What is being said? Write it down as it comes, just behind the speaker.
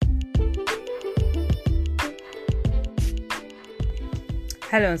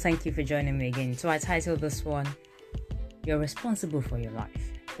Hello and thank you for joining me again. So I titled this one, You're Responsible for Your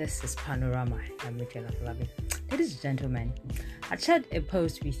Life. This is Panorama. I'm Rachel Afolabi. Ladies and gentlemen, I shared a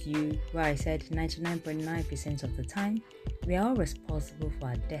post with you where I said 99.9% of the time, we are all responsible for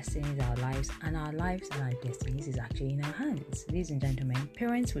our destinies, our lives, and our destinies is actually in our hands. Ladies and gentlemen,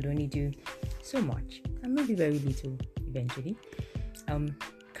 parents would only do so much, and maybe very little eventually.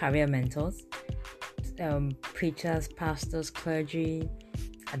 Career mentors, preachers, pastors, clergy,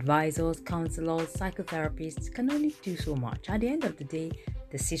 advisors, counselors, psychotherapists can only do so much. At the end of the day,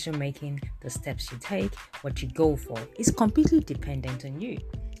 decision making, the steps you take, what you go for is completely dependent on you.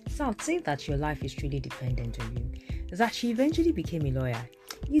 So I'd say that your life is truly dependent on you. That she eventually became a lawyer,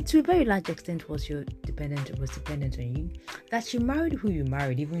 it to a very large extent was dependent on you. That you married who you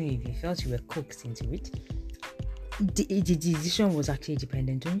married, even if you felt you were coaxed into it, the decision was actually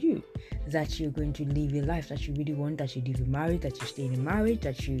dependent on you. That you're going to live a life that you really want, that you live a marriage, that you stay in a marriage,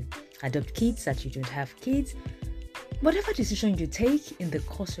 that you adopt kids, that you don't have kids. Whatever decision you take in the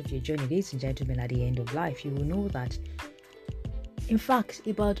course of your journey, ladies and gentlemen, at the end of life, you will know that, in fact,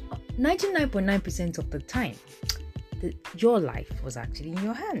 about 99.9% of the time, your life was actually in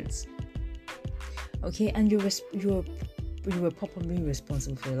your hands. Okay, and you were properly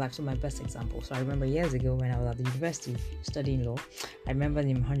responsible for your life. So my best example. So I remember years ago when I was at the university studying law, I remember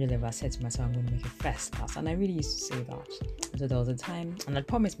in 100 level I said to myself, I'm going to make a first class. And I really used to say that. And so there was a time, and I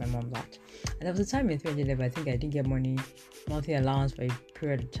promised my mom that. And there was a time in 300 level, I think I didn't get monthly allowance for a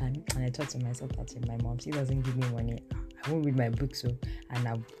period of time. And I thought to myself that if my mom, she doesn't give me money, I won't read my book. And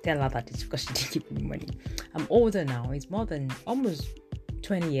I'll tell her that it's because she didn't give me money. I'm older now. It's more than almost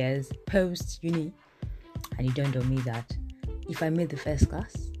 20 years post-uni. And you don't know me that if I made the first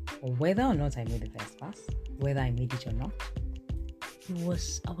class, or whether or not I made the first class, whether I made it or not,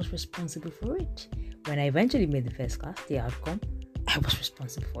 I was responsible for it. When I eventually made the first class, the outcome, I was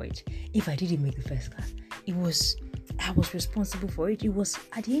responsible for it. If I didn't make the first class, I was responsible for it. It was,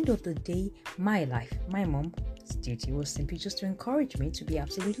 at the end of the day, my life. My mom's duty was simply just to encourage me to be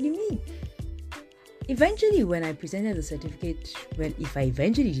absolutely me. Eventually, when I presented the certificate, if I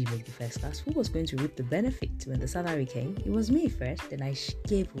eventually did make the first class, who was going to reap the benefit when the salary came? It was me first, then I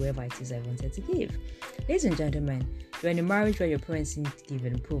gave whoever it is I wanted to give. Ladies and gentlemen, you're in a marriage where your parents seem to give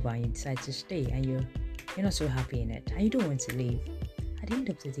and approve and you decide to stay and you're not so happy in it and you don't want to leave. At the end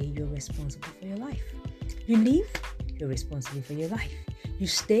of the day, you're responsible for your life. You leave, you're responsible for your life. You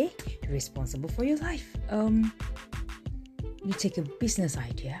stay, you're responsible for your life. You take a business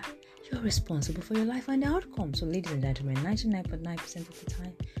idea, you're responsible for your life and the outcome. So ladies and gentlemen, 99.9% of the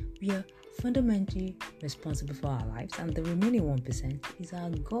time, we are fundamentally responsible for our lives, and the remaining 1% is our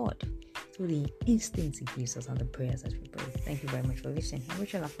God. So the instincts He gives us and the prayers that we pray. Thank you very much for listening. I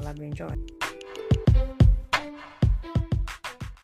wish you a lot of enjoy.